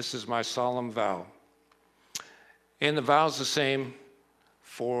 This is my solemn vow. And the vow is the same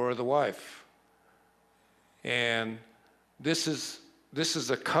for the wife. And this is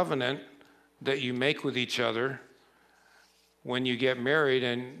a covenant that you make with each other when you get married,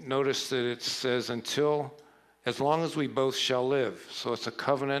 and notice that it says as long as we both shall live. So it's a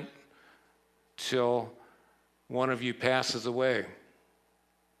covenant till one of you passes away.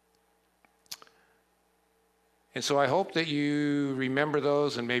 And so I hope that you remember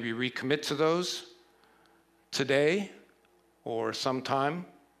those and maybe recommit to those today or sometime.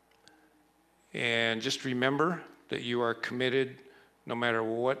 And just remember that you are committed no matter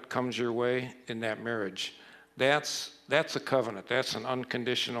what comes your way in that marriage. That's a covenant. That's an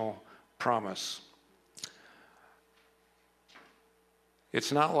unconditional promise.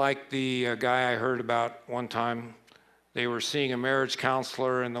 It's not like the guy I heard about one time. They were seeing a marriage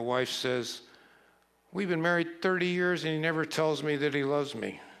counselor and the wife says, we've been married 30 years and he never tells me that he loves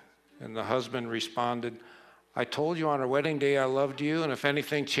me. And the husband responded, I told you on our wedding day I loved you, and if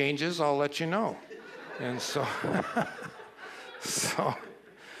anything changes, I'll let you know. And so,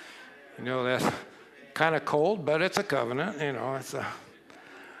 that's kind of cold, but it's a covenant,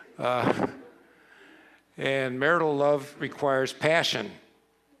 and marital love requires passion.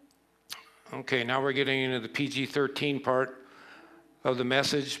 Okay, now we're getting into the PG-13 part of the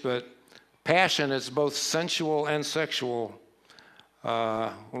message, but passion is both sensual and sexual.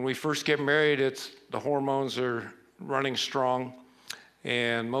 When we first get married, the hormones are running strong,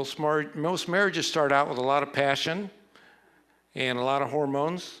 and most marriages start out with a lot of passion and a lot of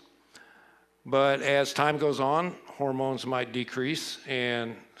hormones. But as time goes on, hormones might decrease,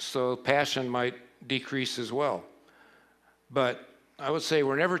 and so passion might decrease as well. But I would say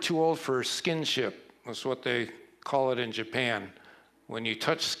we're never too old for skinship. That's what they call it in Japan. When you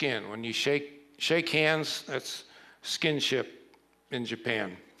touch skin, when you shake hands, that's skinship in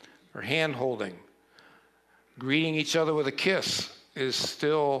Japan. Or hand holding. Greeting each other with a kiss is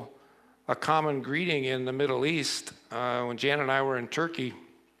still a common greeting in the Middle East. When Jan and I were in Turkey,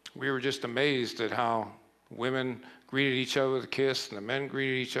 we were just amazed at how women greeted each other with a kiss and the men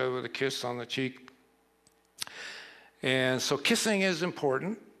greeted each other with a kiss on the cheek. And so kissing is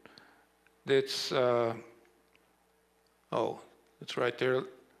important. It's, it's right there.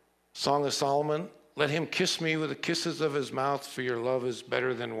 Song of Solomon, let him kiss me with the kisses of his mouth, for your love is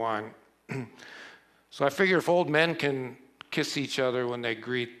better than wine. So I figure if old men can kiss each other when they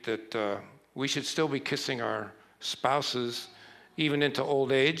greet, that we should still be kissing our spouses even into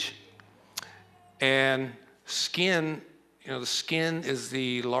old age. And skin, the skin is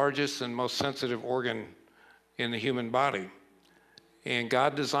the largest and most sensitive organ in the human body. And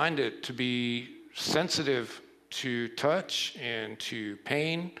God designed it to be sensitive to touch and to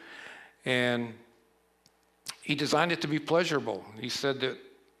pain. And he designed it to be pleasurable. He said that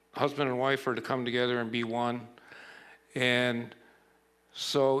husband and wife are to come together and be one. And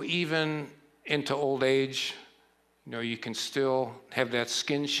so even into old age, you can still have that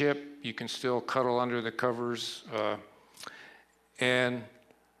skinship. You can still cuddle under the covers. And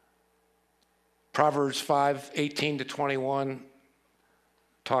Proverbs 5:18-21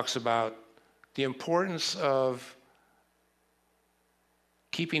 talks about the importance of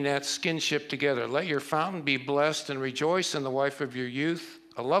keeping that skinship together. Let your fountain be blessed and rejoice in the wife of your youth.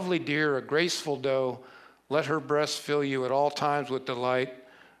 A lovely deer, a graceful doe, let her breast fill you at all times with delight.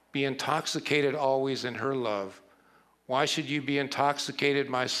 Be intoxicated always in her love. Why should you be intoxicated,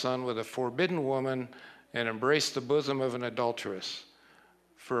 my son, with a forbidden woman and embrace the bosom of an adulteress?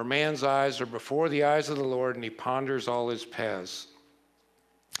 For a man's eyes are before the eyes of the Lord, and he ponders all his paths.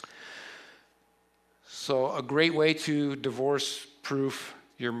 So a great way to divorce-proof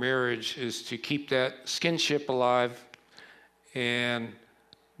your marriage is to keep that skinship alive and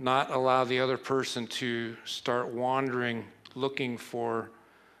not allow the other person to start wandering, looking for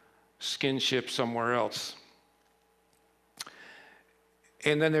skinship somewhere else.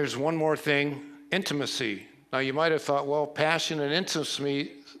 And then there's one more thing, intimacy. Now you might have thought, well, passion and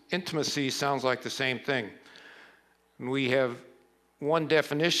intimacy sounds like the same thing. And we have one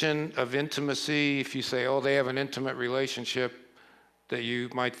definition of intimacy. If you say, oh, they have an intimate relationship, that you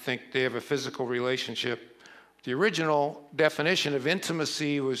might think they have a physical relationship. The original definition of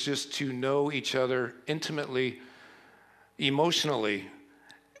intimacy was just to know each other intimately, emotionally.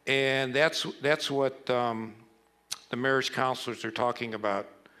 And that's what the marriage counselors are talking about.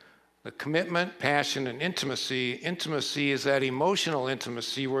 The commitment, passion, and intimacy. Intimacy is that emotional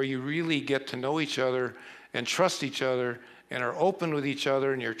intimacy where you really get to know each other and trust each other and are open with each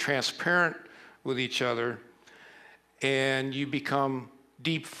other and you're transparent with each other and you become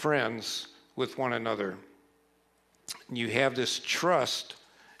deep friends with one another. You have this trust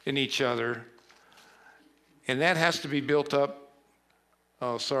in each other, and that has to be built up,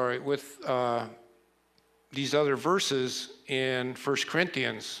 with these other verses in 1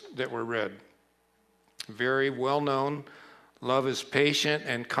 Corinthians that were read. Very well known. Love is patient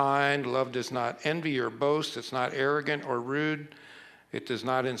and kind. Love does not envy or boast. It's not arrogant or rude. It does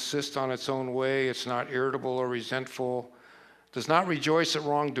not insist on its own way. It's not irritable or resentful. It does not rejoice at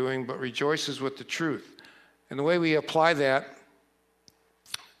wrongdoing, but rejoices with the truth. And the way we apply that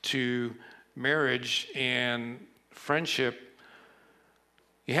to marriage and friendship,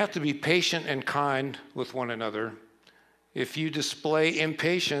 you have to be patient and kind with one another. If you display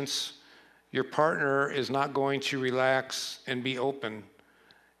impatience, your partner is not going to relax and be open.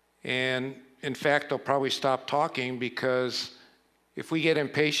 And in fact, they'll probably stop talking, because if we get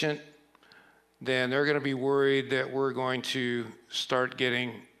impatient, then they're going to be worried that we're going to start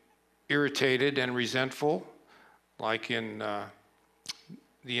getting irritated and resentful, like in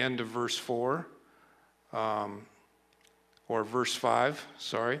the end of verse 4, or verse 5,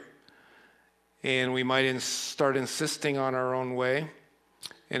 sorry. And we might start insisting on our own way.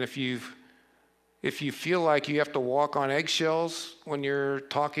 And if you feel like you have to walk on eggshells when you're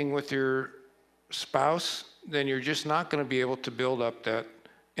talking with your spouse, then you're just not going to be able to build up that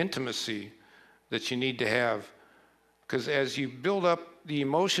intimacy that you need to have. Because as you build up the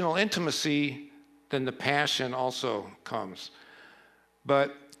emotional intimacy, then the passion also comes.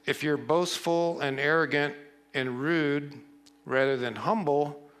 But if you're boastful and arrogant and rude rather than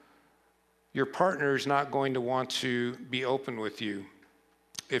humble, your partner is not going to want to be open with you.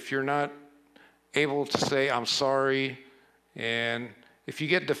 If you're not able to say, I'm sorry, and if you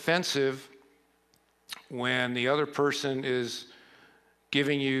get defensive when the other person is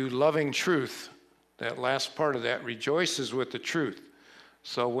giving you loving truth, that last part of that rejoices with the truth.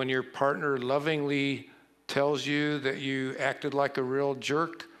 So when your partner lovingly tells you that you acted like a real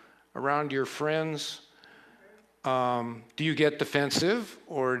jerk around your friends, do you get defensive,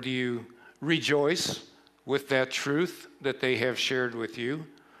 or do you rejoice with that truth that they have shared with you.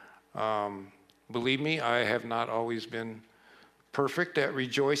 Believe me, I have not always been perfect at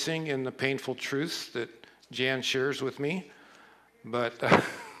rejoicing in the painful truths that Jan shares with me, but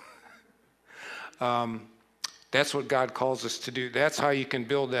that's what God calls us to do. That's how you can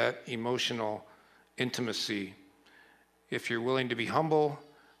build that emotional intimacy. If you're willing to be humble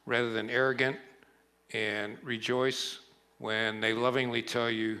rather than arrogant, and rejoice when they lovingly tell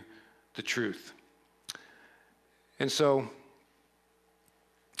you the truth. And so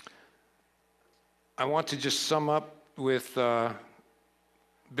I want to just sum up with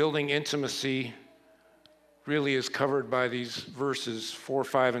building intimacy really is covered by these verses 4,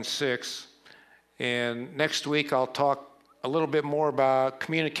 5, and 6. And next week I'll talk a little bit more about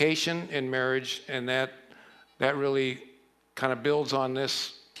communication in marriage, and that really kind of builds on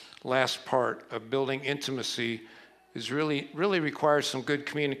this last part of building intimacy. Is really requires some good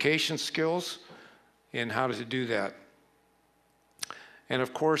communication skills in how to do that. And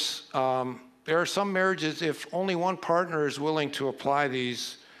of course, there are some marriages, if only one partner is willing to apply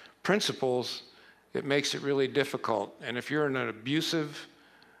these principles, it makes it really difficult. And if you're in an abusive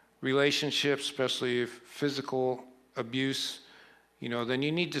relationship, especially if physical abuse, then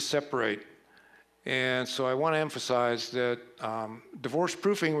you need to separate. And so I want to emphasize that divorce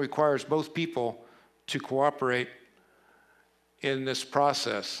proofing requires both people to cooperate in this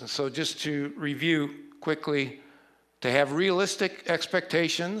process. And so just to review quickly, to have realistic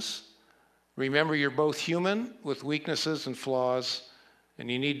expectations, remember you're both human with weaknesses and flaws, and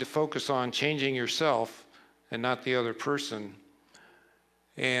you need to focus on changing yourself and not the other person.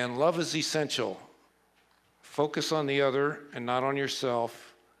 And love is essential. Focus on the other and not on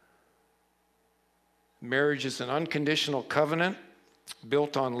yourself. Marriage is an unconditional covenant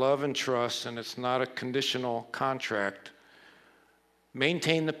built on love and trust, and it's not a conditional contract.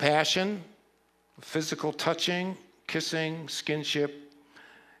 Maintain the passion, physical touching, kissing, skinship,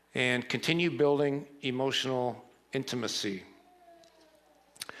 and continue building emotional intimacy.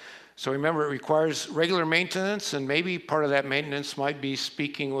 So remember, it requires regular maintenance, and maybe part of that maintenance might be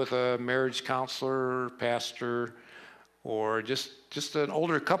speaking with a marriage counselor, or pastor, or just an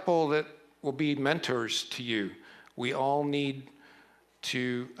older couple that will be mentors to you. We all need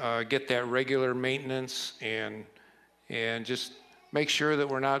to get that regular maintenance and just make sure that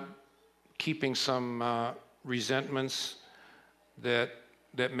we're not keeping some resentments that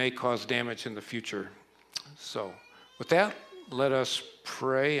may cause damage in the future. So with that, let us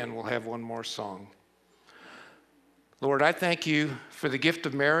pray, and we'll have one more song. Lord, I thank you for the gift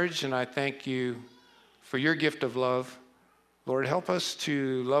of marriage, and I thank you for your gift of love. Lord, help us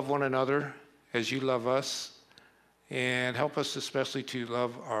to love one another as you love us, and help us especially to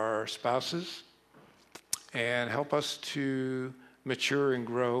love our spouses, and help us to mature and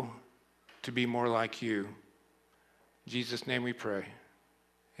grow to be more like you. In Jesus' name we pray.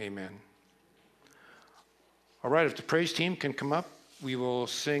 Amen. All right, if the praise team can come up, we will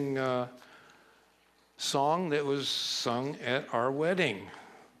sing a song that was sung at our wedding.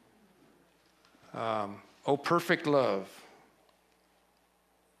 Oh, Perfect Love.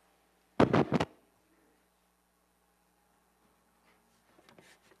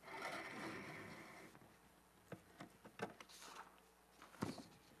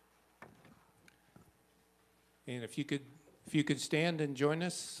 And if you could stand and join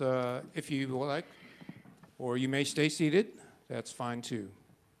us, if you would like, or you may stay seated, that's fine too.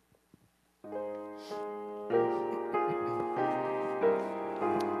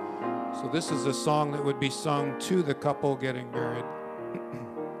 So this is a song that would be sung to the couple getting married.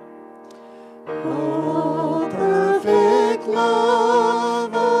 Oh, perfect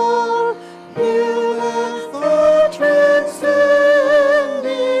love, our human thought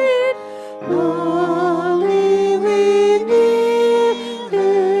transcending, only we needed,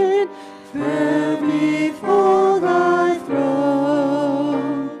 prayer before thy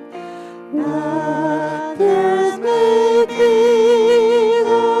throne, that there's may be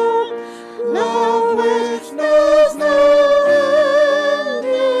the love which knows no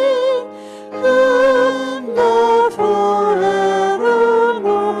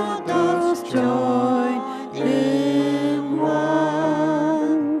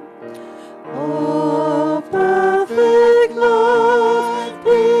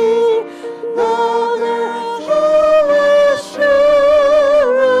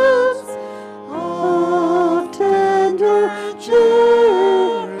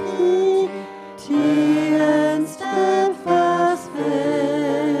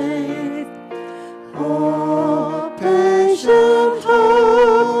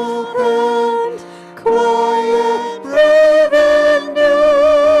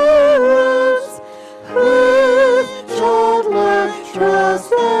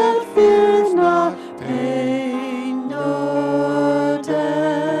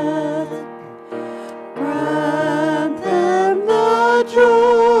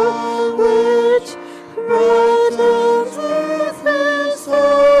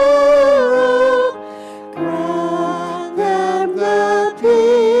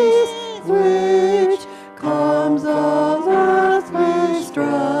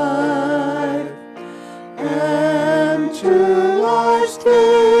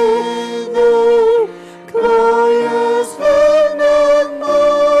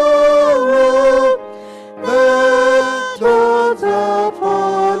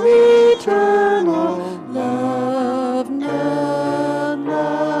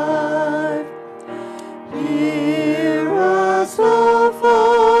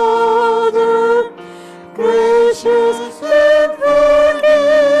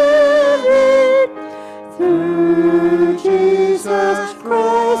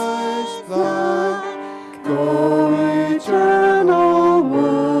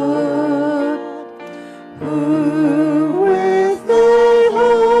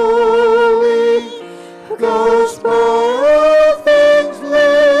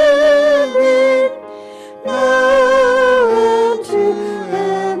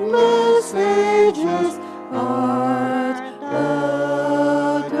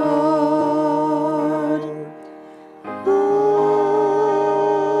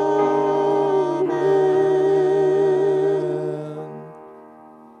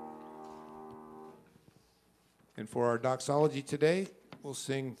And for our doxology today, we'll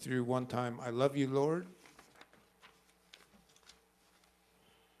sing through one time, I Love You, Lord.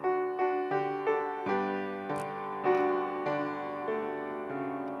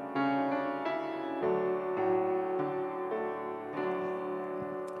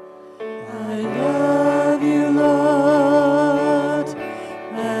 I love you, Lord,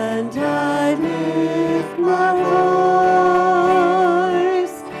 and I lift my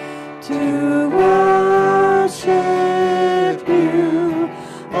voice to worship you,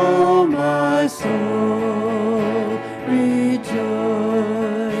 oh my soul, rejoice.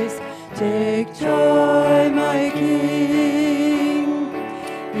 Take joy, my King,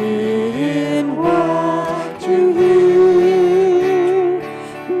 in what you hear.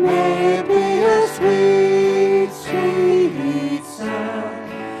 May it be a sweet, sweet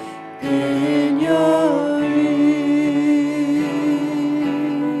sound in your ear.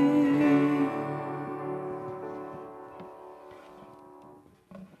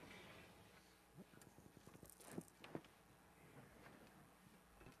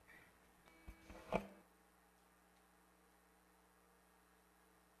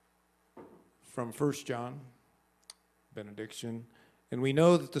 From 1 John, benediction. And we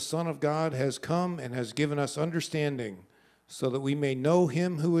know that the Son of God has come and has given us understanding, so that we may know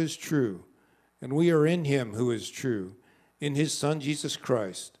him who is true. And we are in him who is true, in his Son Jesus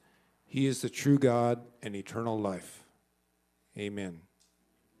Christ. He is the true God and eternal life. Amen.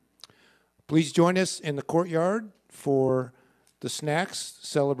 Please join us in the courtyard for the snacks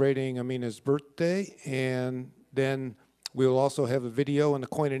celebrating Amina's birthday. And then we'll also have a video in the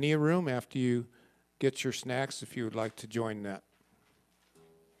koinonia room after you get your snacks if you would like to join that.